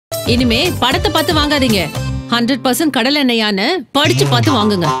இனிமே படத்தை பார்த்து வாங்காதீங்க. 100% கடலை எண்ணெயான்னு படிச்சு பார்த்து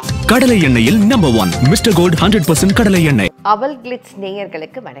வாங்குங்க. கடலை எண்ணெயில் நம்பர் 1 மிஸ்டர் கோல்ட் 100% கடலை எண்ணெய். அவல்கிளிட்ஸ்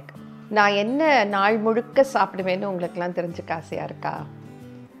நேயர்களுக்கு வணக்கம். நான் என்ன நாள் முழுக்க சாப்பிடுவேன்னு உங்களுக்குலாம் தெரிஞ்சுக்க ஆசையாக இருக்கா?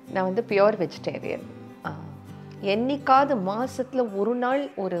 நான் வந்து பியூர் வெஜிடேரியன். என்னைக்காவது மாதத்தில் ஒரு நாள்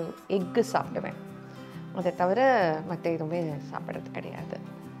ஒரு எக்கு சாப்பிடுவேன். அதை தவிர மற்ற எதுவுமே சாப்பிட்றது கிடையாது.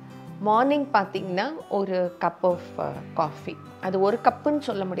 மார்னிங் பார்த்திங்கன்னா ஒரு கப் ஆஃப் காஃபி. அது ஒரு கப்புன்னு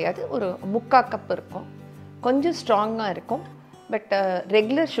சொல்ல முடியாது, ஒரு 3/4 கப் இருக்கும். கொஞ்சம் ஸ்ட்ராங்காக இருக்கும். பட்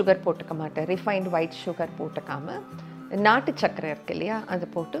ரெகுலர் சுகர் போட்டுக்க மாட்டேன். ரிஃபைன்ட் ஒயிட் சுகர் போட்டுக்காமல் நாட்டு சர்க்கரை இருக்குது இல்லையா, அது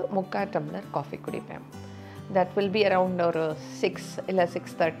போட்டு 3/4 டம்ளர் காஃபி குடிப்பேன். தட் வில் பி அரவுண்ட் ஒரு 6 இல்லை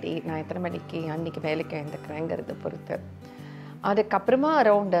 6:30. நான் எத்தனை மணிக்கு அன்றைக்கி வேலைக்கு எழுந்துக்கிறேங்கிறது பொறுத்து. அதுக்கப்புறமா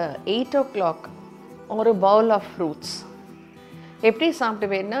அரவுண்டு 8 o'clock ஒரு பவுல் ஆஃப் ஃப்ரூட்ஸ். எப்படி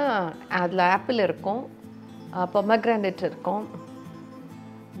சாப்பிடுவேன்னா, அதில் ஆப்பிள் இருக்கும், பொமக்ரானட் இருக்கும்,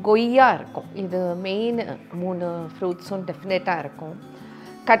 கொய்யா இருக்கும். இது மெயின் 3 ஃப்ரூட்ஸும் டெஃபினட்டாக இருக்கும்.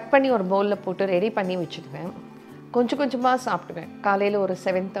 கட் பண்ணி ஒரு பவுலில் போட்டு ரெடி பண்ணி வச்சுடுவேன். கொஞ்சம் கொஞ்சமாக சாப்பிடுவேன். காலையில் ஒரு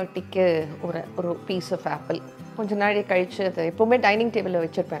 7:30க்கு ஒரு பீஸ் ஆஃப் ஆப்பிள். கொஞ்சம் நாளை கழித்து அது எப்போவுமே டைனிங் டேபிளில்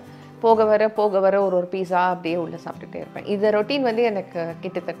வச்சுருப்பேன். போக வர ஒரு பீஸாக அப்படியே உள்ளே சாப்பிட்டுட்டே இருப்பேன். இந்த ரொட்டீன் வந்து எனக்கு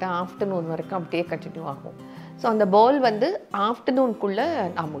கிட்டத்தட்ட ஆஃப்டர்நூன் வரைக்கும் அப்படியே கண்டினியூ ஆகும். ஸோ அந்த பவுல் வந்து ஆஃப்டர்நூனுக்குள்ளே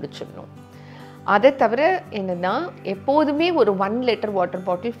நான் முடிச்சிடணும். அதை தவிர என்னென்னா, எப்போதுமே ஒரு 1 லிட்டர் வாட்டர்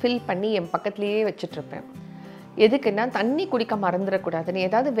பாட்டில் ஃபில் பண்ணி என் பக்கத்துலேயே வச்சுட்ருப்பேன். எதுக்குன்னா, தண்ணி குடிக்க மறந்துடக்கூடாதுன்னு.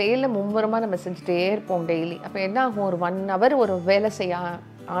 ஏதாவது வேலை மும்முரமாக நம்ம செஞ்சுட்டே இருப்போம் டெய்லி. அப்போ என்ன ஆகும், ஒரு 1 hour ஒரு வேலை செய்ய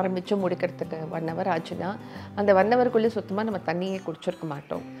ஆரம்பித்து முடிக்கிறதுக்கு 1 hour ஆச்சுன்னா, அந்த 1 hourக்குள்ளே சுத்தமாக நம்ம தண்ணியே குடிச்சிருக்க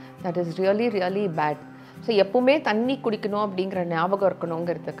மாட்டோம். That is really bad. So எப்போவுமே தண்ணி குடிக்கணும் அப்படிங்கிற ஞாபகம்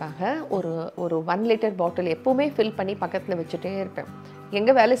இருக்கணுங்கிறதுக்காக ஒரு 1 லிட்டர் பாட்டில் எப்போவுமே ஃபில் பண்ணி பக்கத்தில் வச்சுட்டே இருப்பேன்.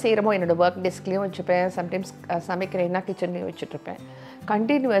 எங்கே வேலை செய்கிறோமோ என்னோடய ஒர்க் டெஸ்க்லேயும் வச்சுப்பேன். சம்டைம்ஸ் சமைக்கிறேன்னா கிச்சன்லேயும் வச்சுட்ருப்பேன்.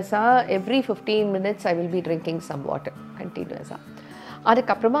 கண்டினியூஸாக every 15 minutes I will be drinking some water கண்டினியூஸாக.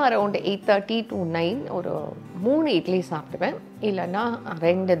 அதுக்கப்புறமா அரவுண்ட் 8:30 to 9 ஒரு 3 இட்லி சாப்பிடுவேன். இல்லைன்னா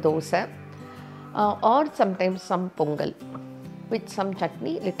 2 dosa R sometimes some Pongal with some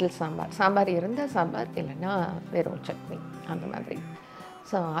chutney, little sambar இருந்தால் சாம்பார், இல்லைன்னா வெறும் சட்னி, அந்த மாதிரி.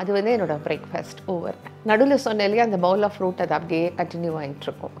 ஸோ அது வந்து என்னோடய பிரேக்ஃபாஸ்ட் ஓவர். நடுவில் சொன்ன இல்லையா, அந்த பவுல் ஆஃப் ஃப்ரூட் அது அப்படியே கண்டினியூ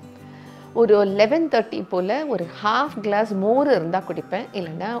ஆகிட்டுருக்கும். ஒரு 11:30 போல் ஒரு 1/2 glass மோர் இருந்தால் குடிப்பேன்.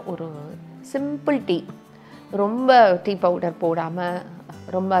 இல்லைன்னா ஒரு சிம்பிள் டீ, ரொம்ப டீ பவுடர் போடாமல்,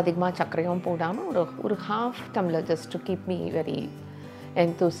 ரொம்ப அதிகமாக சர்க்கரையும் போடாமல் ஒரு 1/2 tumbler just to keep me very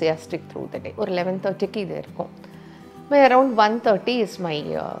enthusiastic through the day. ஒரு 11:30க்கு இது இருக்கும். Around 1:30 is my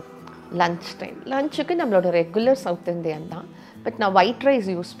lunch time. லஞ்சுக்கு நம்மளோட ரெகுலர் சவுத் இந்தியன் தான். பட் நான் ஒயிட் ரைஸ்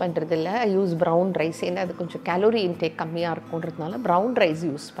யூஸ் பண்ணுறதில்ல. ஐ யூஸ் ப்ரௌன் ரைஸ். ஏன்னா அது கொஞ்சம் கேலோரி இன்டேக் கம்மியாக இருக்குன்றதுனால ப்ரௌன் ரைஸ்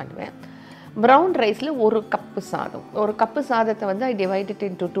யூஸ் பண்ணுவேன். ப்ரௌன் ரைஸில் ஒரு கப்பு சாதம். ஒரு கப்பு சாதத்தை வந்து ஐ டிவைட் இட்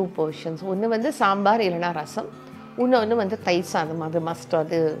இன்டு 2 portions. ஒன்று வந்து சாம்பார் இல்லைனா ரசம், இன்னொன்று வந்து தயிர் சாதம். அது மஸ்ட்.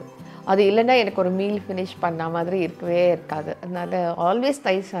 அது இல்லைன்னா எனக்கு ஒரு மீல் ஃபினிஷ் பண்ண மாதிரி இருக்கவே இருக்காது. அதனால் ஆல்வேஸ்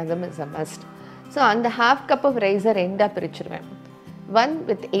தயிர் சாதம் இஸ் அ மஸ்ட். ஸோ அந்த 1/2 cup ஆஃப் ரைஸை 2ஆக பிரிச்சுருவேன். 1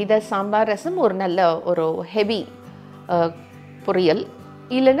 வித் எய்தர் சாம்பார் ரசம், ஒரு ஹெவி பொரியல்,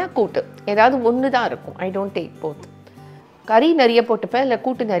 இல்லைன்னா கூட்டு. ஏதாவது ஒன்று தான் இருக்கும். I don't take both. கறி நிறைய போட்டுப்பேன், இல்லை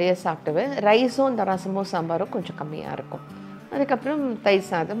கூட்டு நிறைய சாப்பிடுவேன். ரைஸும் இந்த ரசமும் சாம்பாரும் கொஞ்சம் கம்மியாக இருக்கும். அதுக்கப்புறம் தயிர்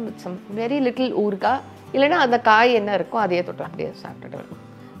சாதம் வித் சம் வெரி லிட்டில் ஊறுகாய், இல்லைன்னா அந்த காய் என்ன இருக்கோ அதையே தொட்டு அப்படியே சாப்பிட்டுடுவேன்.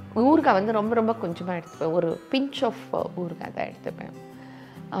 ஊறுகாய் வந்து ரொம்ப கொஞ்சமாக எடுத்துப்பேன். ஒரு பிஞ்ச் ஆஃப் ஊறுகாய் தான் எடுத்துப்பேன்.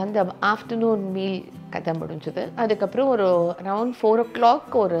 அந்த ஆஃப்டர்நூன் மீல் கதை முடிஞ்சது. அதுக்கப்புறம் ஒரு அரவுண்ட் 4 o'clock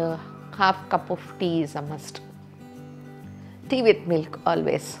ஒரு 1/2 cup of tea is a must. Tea with milk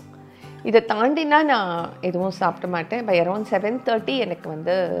always. இதை தாண்டினா நான் எதுவும் சாப்பிட மாட்டேன். பை அரவுண்ட் 7:30 எனக்கு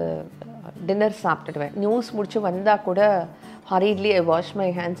வந்து டின்னர் சாப்பிட்டுடுவேன். நியூஸ் முடிச்சு வந்தால் கூட ஹரிட்லி ஐ wash my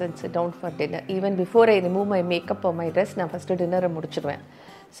hands and sit down for dinner. Even before I remove my makeup R my dress, நான் ஃபஸ்ட்டு டின்னரை முடிச்சிடுவேன்.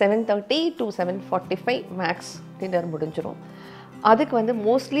 7:30 to 7:45 மேக்ஸ் டின்னர் முடிஞ்சிடும். அதுக்கு வந்து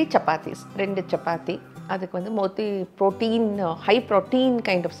மோஸ்ட்லி சப்பாத்திஸ், 2 சப்பாத்தி. அதுக்கு வந்து mostly protein, high protein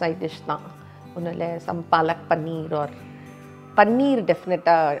kind of side dish தான். ஒன்றும் இல்லை, சம் பாலக் பன்னீர் R பன்னீர்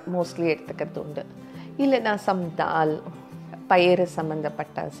டெஃபினட்டாக மோஸ்ட்லி எடுத்துக்கிறது உண்டு. இல்லைன்னா சம் தால், பயிறு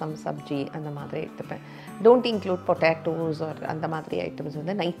சம்மந்தப்பட்ட சம் சப்ஜி, அந்த மாதிரி எடுத்துப்பேன். டோன்ட் இன்க்ளூட் பொட்டேட்டோஸ் ஆர் அந்த மாதிரி ஐட்டம்ஸ்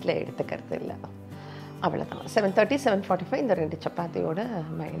வந்து நைட்டில் எடுத்துக்கிறது இல்லை. அவ்வளோதான். 7:30 7:45 இந்த 2 சப்பாத்தியோட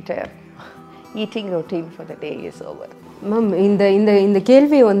my entire eating routine for the day is over. Ma'am, இந்த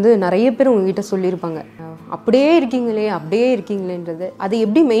கேள்வியை வந்து நிறைய பேர் உங்ககிட்ட சொல்லியிருப்பாங்க. அப்படியே இருக்கீங்களேன்றது அதை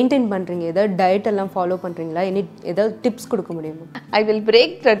எப்படி மெயின்டைன் பண்ணுறீங்க? ஏதாவது டயட் எல்லாம் ஃபாலோ பண்ணுறீங்களா? ஏதாவது டிப்ஸ் கொடுக்க முடியுமா? I will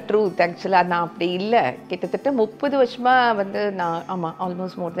break the truth. ஆக்சுவலாக நான் அப்படி இல்லை. கிட்டத்தட்ட 30 வருஷமாக வந்து நான்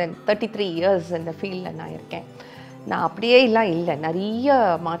ஆல்மோஸ்ட் மோர் தென் 33 years இந்த ஃபீல்டில் நான் இருக்கேன். நான் அப்படியே இல்லை, நிறைய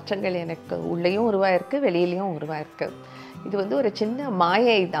மாற்றங்கள் எனக்கு உள்ளேயும் உருவாயிருக்கு, வெளியிலையும் உருவாயிருக்கு. இது வந்து ஒரு சின்ன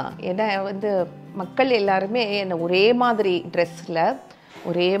மாயை தான். ஏன்னா வந்து மக்கள் எல்லாருமே என்னை ஒரே மாதிரி ட்ரெஸ்ஸில்,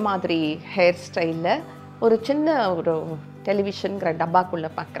 ஒரே மாதிரி ஹேர் ஸ்டைலில், ஒரு சின்ன ஒரு டெலிவிஷனுங்கிற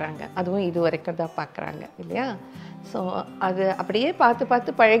டப்பாக்குள்ளே பார்க்குறாங்க. அதுவும் இது வரைக்கும் தான் பார்க்குறாங்க இல்லையா? ஸோ அது அப்படியே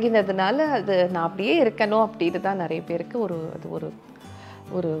பார்த்து பழகினதுனால அது நான் அப்படியே இருக்கணும் அப்படின்னு தான் நிறைய பேருக்கு அது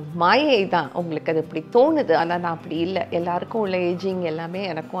ஒரு மாயை தான். உங்களுக்கு அது இப்படி தோணுது, ஆனால் நான் அப்படி இல்லை. எல்லாருக்கும் உள்ள ஏஜிங் எல்லாமே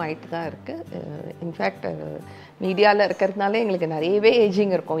எனக்கும் ஆகிட்டு தான் இருக்குது. இன்ஃபேக்ட் மீடியாவில் இருக்கிறதுனால எங்களுக்கு நிறையவே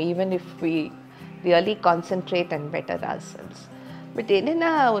ஏஜிங் இருக்கும், even if we really concentrate and better ourselves. But என்னென்னா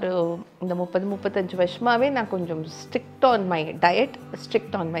இந்த 30-35 வருஷமாகவே நான் கொஞ்சம் strict on my diet,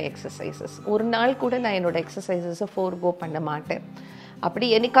 strict on my exercises. ஒரு நாள் கூட நான் என்னோடய எக்ஸசைசஸை ஃபோர்கோ பண்ண மாட்டேன். அப்படி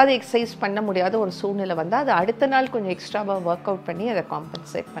என்னைக்காவது எக்ஸசைஸ் பண்ண முடியாத ஒரு சூழ்நிலை வந்தால் அது அடுத்த நாள் கொஞ்சம் எக்ஸ்ட்ராவாக ஒர்க் அவுட் பண்ணி அதை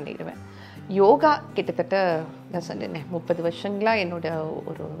காம்பன்சேட் பண்ணிடுவேன். யோகா கிட்டத்தட்ட நான் சொன்னேன் 30 வருஷங்களாக என்னோட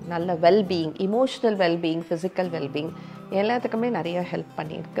ஒரு நல்ல wellbeing, emotional wellbeing, physical wellbeing எல்லாத்துக்குமே நிறைய ஹெல்ப்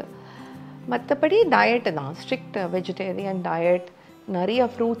பண்ணியிருக்கு. மற்றபடி டயட்டு தான், ஸ்ட்ரிக்ட் வெஜிடேரியன் டயட், நிறைய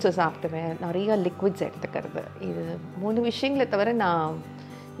ஃப்ரூட்ஸை சாப்பிடுவேன், நிறைய லிக்விட்ஸ் எடுத்துக்கிறது. இது 3 விஷயங்களை தவிர நான்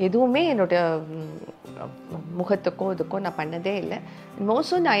எதுவுமே என்னோடய முகத்துக்கோ இதுக்கோ நான் பண்ணதே இல்லை.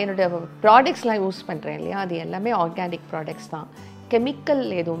 மோஸ்ட்டும் நான் என்னோடய ப்ராடக்ட்ஸ்லாம் யூஸ் பண்ணுறேன் இல்லையா, அது எல்லாமே ஆர்கானிக் ப்ராடக்ட்ஸ் தான். கெமிக்கல்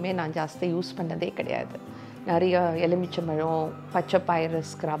எதுவுமே நான் ஜாஸ்தி யூஸ் பண்ணதே கிடையாது. நிறைய எலுமிச்சம்பழம், பச்சை பயிறு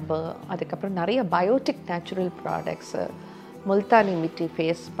ஸ்க்ரப்பு, அதுக்கப்புறம் நிறைய பயோட்டிக் நேச்சுரல் ப்ராடக்ட்ஸு, முல்தானி மிட்டி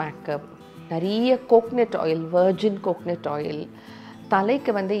ஃபேஸ் பேக்கு, நிறைய coconut oil, virgin coconut oil.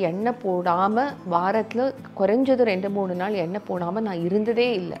 தலைக்கு வந்து எண்ணெய் போடாமல் வாரத்தில் குறைஞ்சது 2-3 நாள் எண்ணெய் போடாமல் நான் இருந்ததே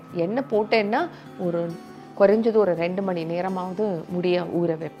இல்லை. எண்ணெய் போட்டேன்னா குறைஞ்சது ஒரு 2 மணி நேரமாவது முடிய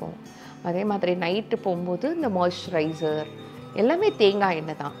ஊற வைப்போம். அதே மாதிரி நைட்டு போகும்போது இந்த மாய்ஸ்சரைசர் எல்லாமே தேங்காய்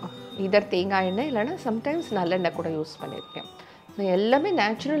எண்ணெய் தான். இதர் தேங்காய் எண்ணெய் இல்லைன்னா சம்டைம்ஸ் நல்லெண்ணெய் கூட யூஸ் பண்ணியிருக்கேன். ஸோ எல்லாமே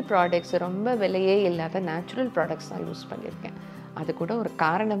நேச்சுரல் ப்ராடக்ட்ஸ், ரொம்ப விலையே இல்லாத நேச்சுரல் ப்ராடக்ட்ஸ் தான் யூஸ் பண்ணியிருக்கேன். அது கூட ஒரு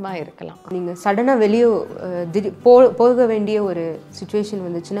காரணமாக இருக்கலாம். நீங்கள் சடனாக வெளியே போக வேண்டிய ஒரு சுச்சுவேஷன்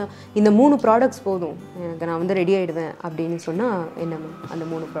வந்துச்சுன்னா இந்த 3 ப்ராடக்ட்ஸ் போதும் எனக்கு, நான் வந்து ரெடி ஆகிடுவேன் அப்படின்னு சொன்னால் என்ன அந்த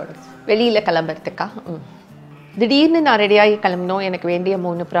 3 ப்ராடக்ட்ஸ்? வெளியில் கிளம்புறதுக்கா திடீர்னு நான் ரெடியாகி கிளம்பணும், எனக்கு வேண்டிய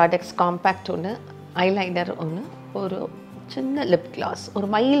 3 ப்ராடக்ட்ஸ், காம்பேக்ட் ஒன்று, ஐலைனர் ஒன்று, ஒரு சின்ன லிப் கிளாஸ், ஒரு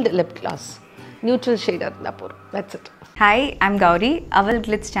மைல்டு லிப் கிளாஸ், நியூட்ரல் ஷேடாக இருந்தால் போதும். That's it. Hi, I'm Gowri.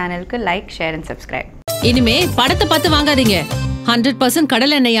 AvalGlitz சேனலுக்கு லைக், ஷேர் அண்ட் சப்ஸ்கிரைப். இனிமே படத்தை பார்த்து வாங்காதீங்க, 100%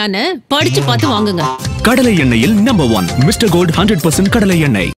 கடலை எண்ணெயான்னு படிச்சு பார்த்து வாங்குங்க. கடலை எண்ணெயில் நம்பர் 1 மிஸ்டர் கோல்ட் 100% கடலை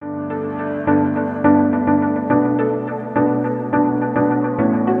எண்ணெய்.